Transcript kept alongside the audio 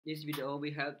This video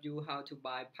will help you how to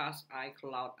bypass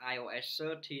iCloud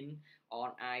iOS13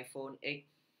 on iPhone 8.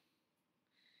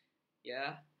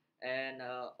 Yeah, and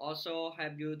also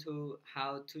help you to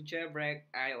how to jailbreak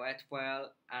iOS 12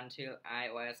 until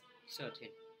iOS 13.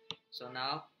 So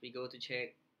now we go to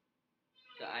check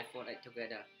the iPhone 8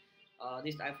 together.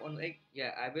 This iPhone 8,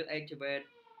 yeah, I will activate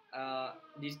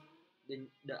this the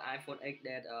iPhone 8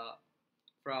 that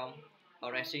from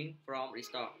racing from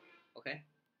restore. Okay,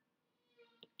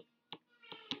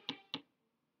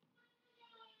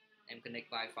 and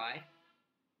connect Wi-Fi.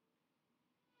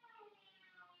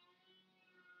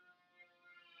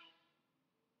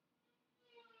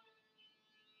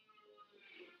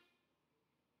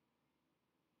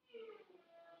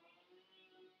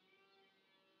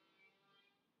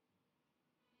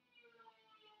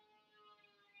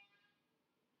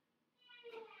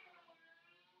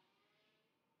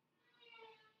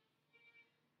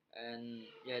 And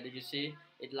yeah, did you see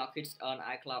it locked its on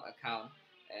iCloud account?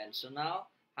 And so now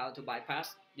how to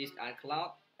bypass this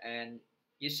iCloud and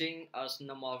using a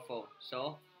normal phone.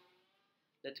 So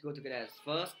let's go together.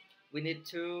 First, we need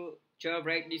to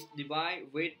jailbreak this device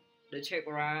with the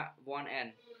Chekra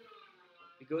 1N.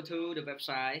 We go to the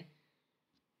website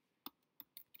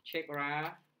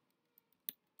chekra.in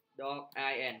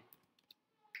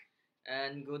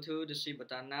and go to the C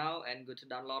button now and go to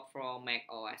download from Mac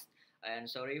OS. And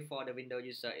sorry for the Windows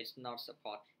user, it's not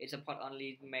support. It support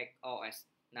only Mac OS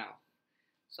now.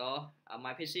 So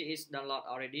my PC is download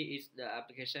already. Is the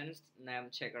application's name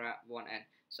Chekra 1N.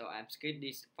 So I'm skip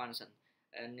this function.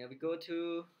 And we go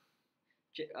to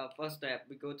first step.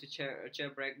 We go to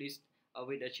jailbreak this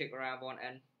with the Chekra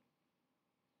 1N.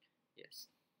 Yes.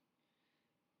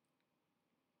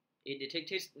 It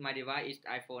detected my device is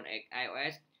iPhone 8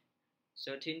 iOS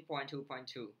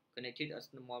 13.2.2 connected as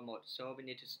normal mode. So we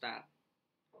need to start.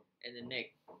 And the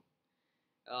next,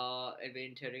 and we're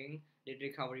entering the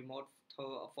recovery mode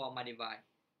for my device.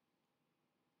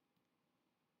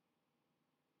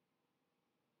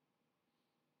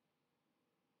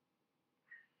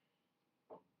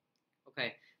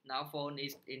 Okay, now phone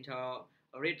is into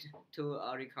read to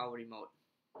a recovery mode.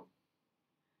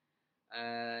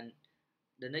 And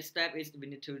the next step is we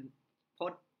need to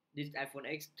put this iPhone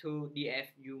X to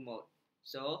DFU mode.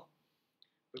 So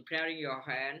preparing your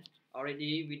hand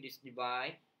already with this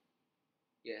device.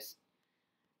 Yes,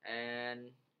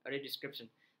 and a description.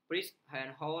 Please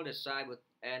hand hold the side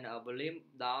and a volume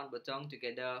down button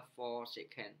together for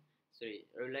seconds. 3.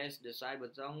 Release the side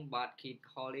button but keep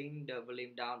holding the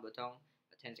volume down button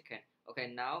 10 seconds.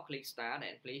 Okay, now click start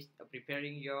and please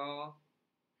preparing your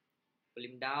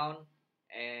volume down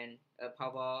and a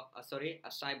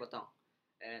side button.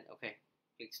 And okay,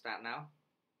 click start now.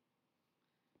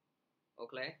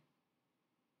 Okay,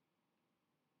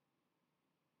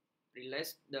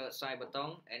 release the side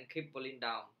button and keep volume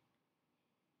down.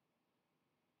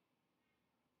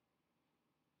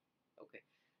 Okay,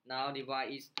 now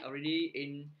device is already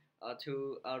in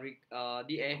to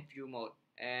DFU mode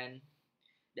and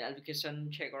the application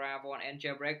Chekra 1 and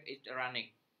Jailbreak is running.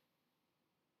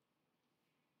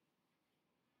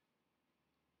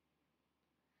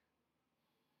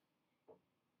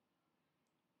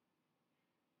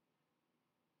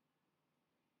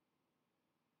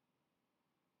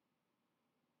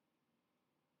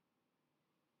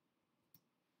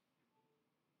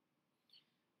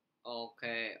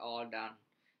 Okay, all done.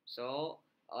 So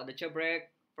the jailbreak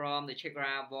from the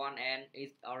Chekra 1 and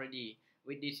is already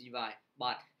with this device,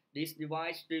 but this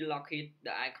device still locked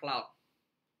the iCloud.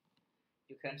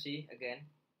 You can see again.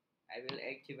 I will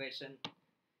activation.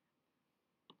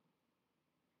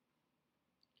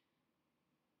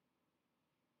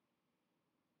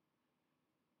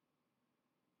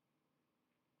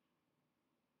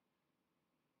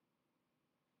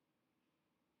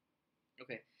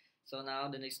 Okay, so now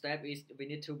the next step is we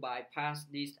need to bypass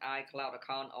this iCloud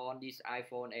account on this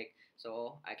iPhone 8.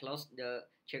 So I close the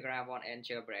Chekra 1 and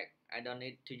jailbreak. I don't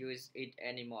need to use it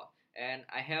anymore. And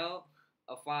I have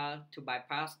a file to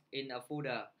bypass in a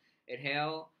folder. It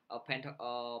has a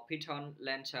Python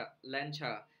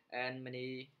launcher and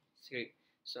many script.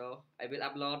 So I will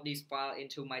upload this file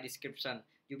into my description.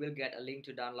 You will get a link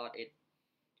to download it.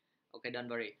 Okay, don't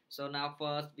worry. So now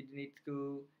first we need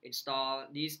to install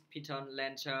this Python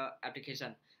launcher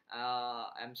application.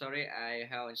 I'm sorry, I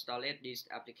have installed this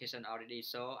application already,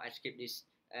 so I skip this.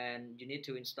 And you need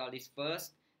to install this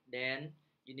first. Then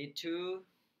you need to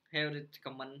have the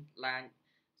command line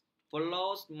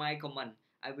follows my command.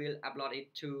 I will upload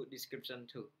it to description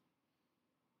too.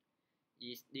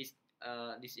 This is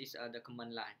the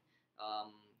command line.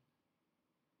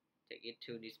 Take it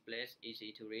to this place,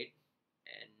 easy to read,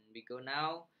 and we go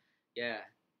now. Yeah,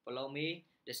 follow me.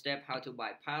 The step how to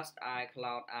bypass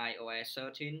iCloud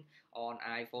iOS13 on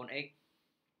iPhone X.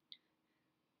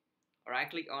 Right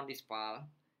click on this file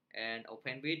and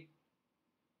open with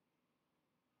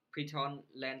Python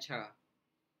launcher.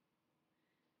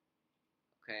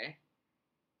 Okay,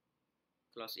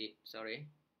 close it. Sorry.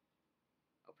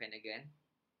 Open again.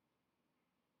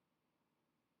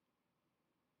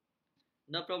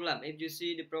 No problem. If you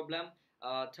see the problem,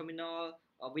 terminal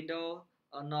window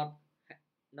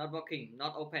not working,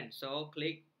 not open. So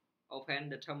click open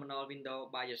the terminal window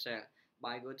by yourself.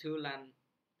 By go to LAN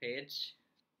page,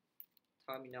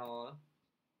 terminal.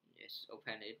 Yes,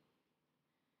 open it.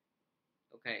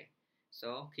 Okay.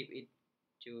 So keep it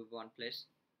to one place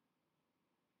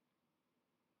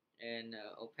and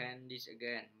open this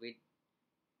again with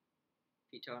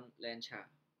Python launcher.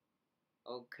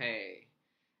 Okay.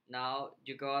 Now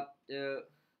you got the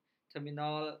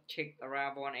terminal check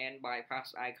around one and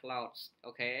bypass iCloud.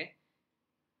 Okay.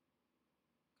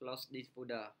 Close this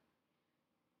folder.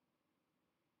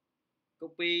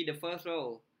 Copy the first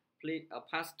row. Please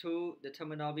pass to the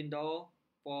terminal window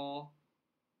for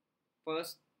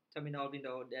first terminal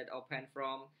window that open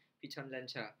from Python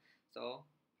launcher. So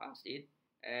pass it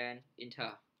and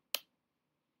enter.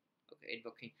 Okay, it's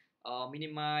working.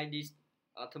 Minimize this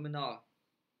terminal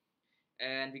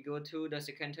and we go to the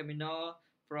second terminal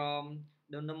from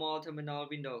the normal terminal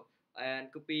window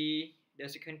and copy the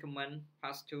second command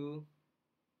pass to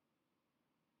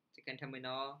second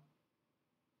terminal,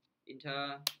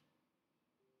 enter.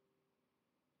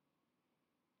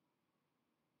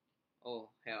 Oh,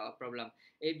 here a problem.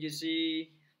 If you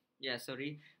see, yeah,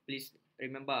 sorry, please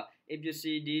remember, if you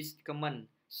see this command,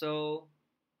 so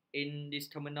in this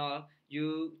terminal,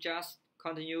 you just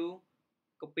continue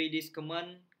copy this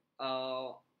command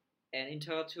and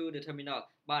enter to the terminal.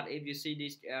 But if you see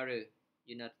this error,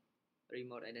 you not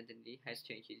remote identity has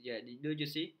changed. Yeah, do you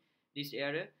see this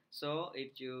error? So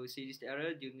if you see this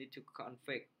error, you need to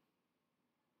config.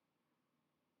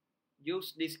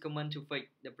 Use this command to fix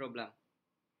the problem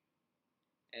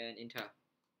and enter.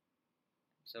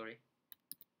 Sorry.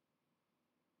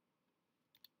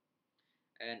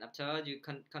 And after you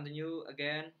continue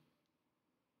again,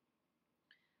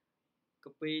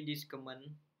 copy this command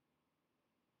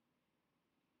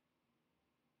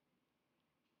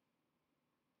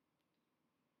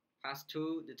pass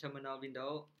to the terminal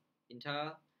window,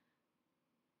 enter.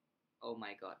 Oh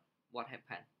my god, what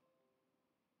happened?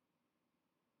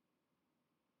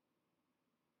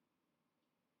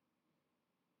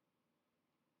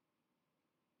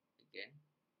 Again.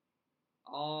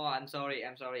 Oh, I'm sorry,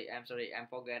 I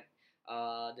forget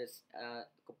this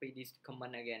copy this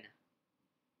command again.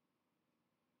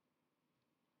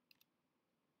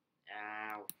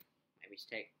 Ow, my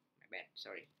mistake, my bad,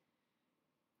 sorry.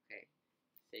 Okay,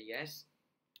 say yes.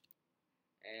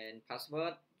 And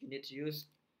password, you need to use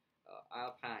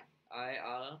Alpine,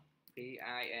 ILPINE,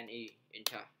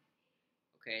 enter.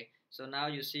 Okay, so now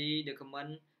you see the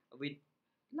command with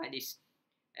like this,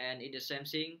 and it's the same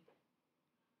thing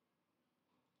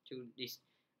to this.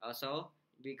 So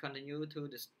we continue to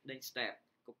the next step.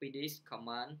 Copy this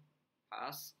command,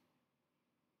 pass,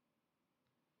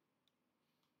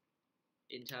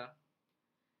 enter.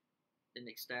 The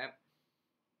next step,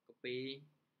 copy,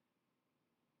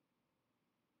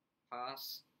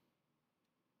 pass,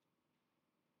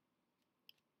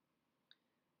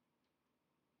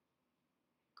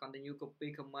 continue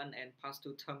copy command and pass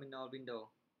to terminal window.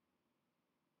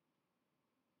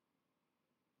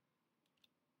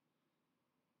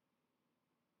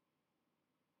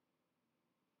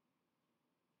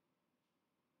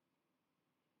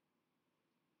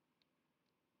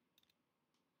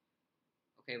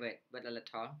 Okay, wait a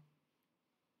little.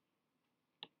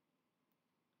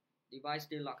 Device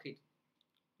still locked.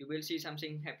 You will see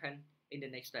something happen in the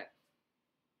next step.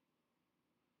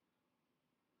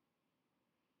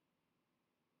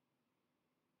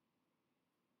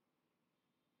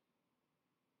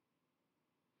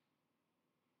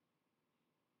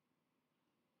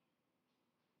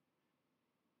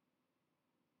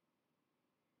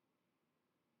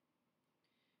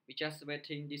 We just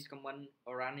waiting this command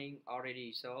running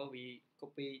already, so we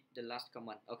copy the last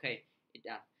command. Okay, it's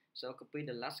done. So copy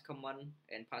the last command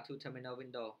and pass to terminal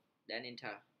window, then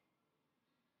enter.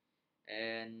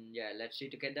 And yeah, let's see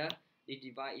together. This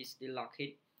device is still locked.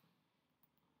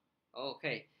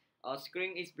 Okay, our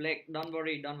screen is black. Don't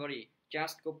worry.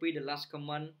 Just copy the last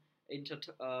command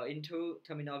into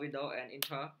terminal window and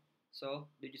enter. So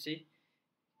did you see?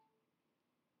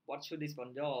 What should this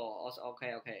phone do? Also,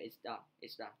 okay, it's done.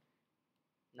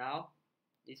 Now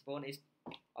this phone is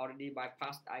already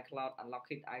bypassed iCloud,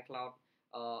 unlocked iCloud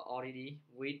already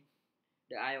with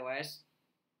the iOS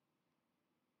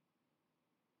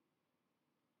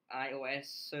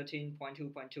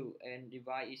 13.2.2 and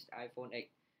device is iPhone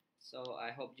 8. So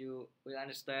I hope you will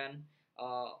understand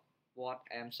what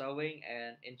I'm showing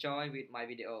and enjoy with my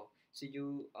video. See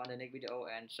you on the next video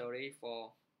and sorry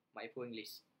for my poor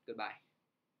English. Goodbye.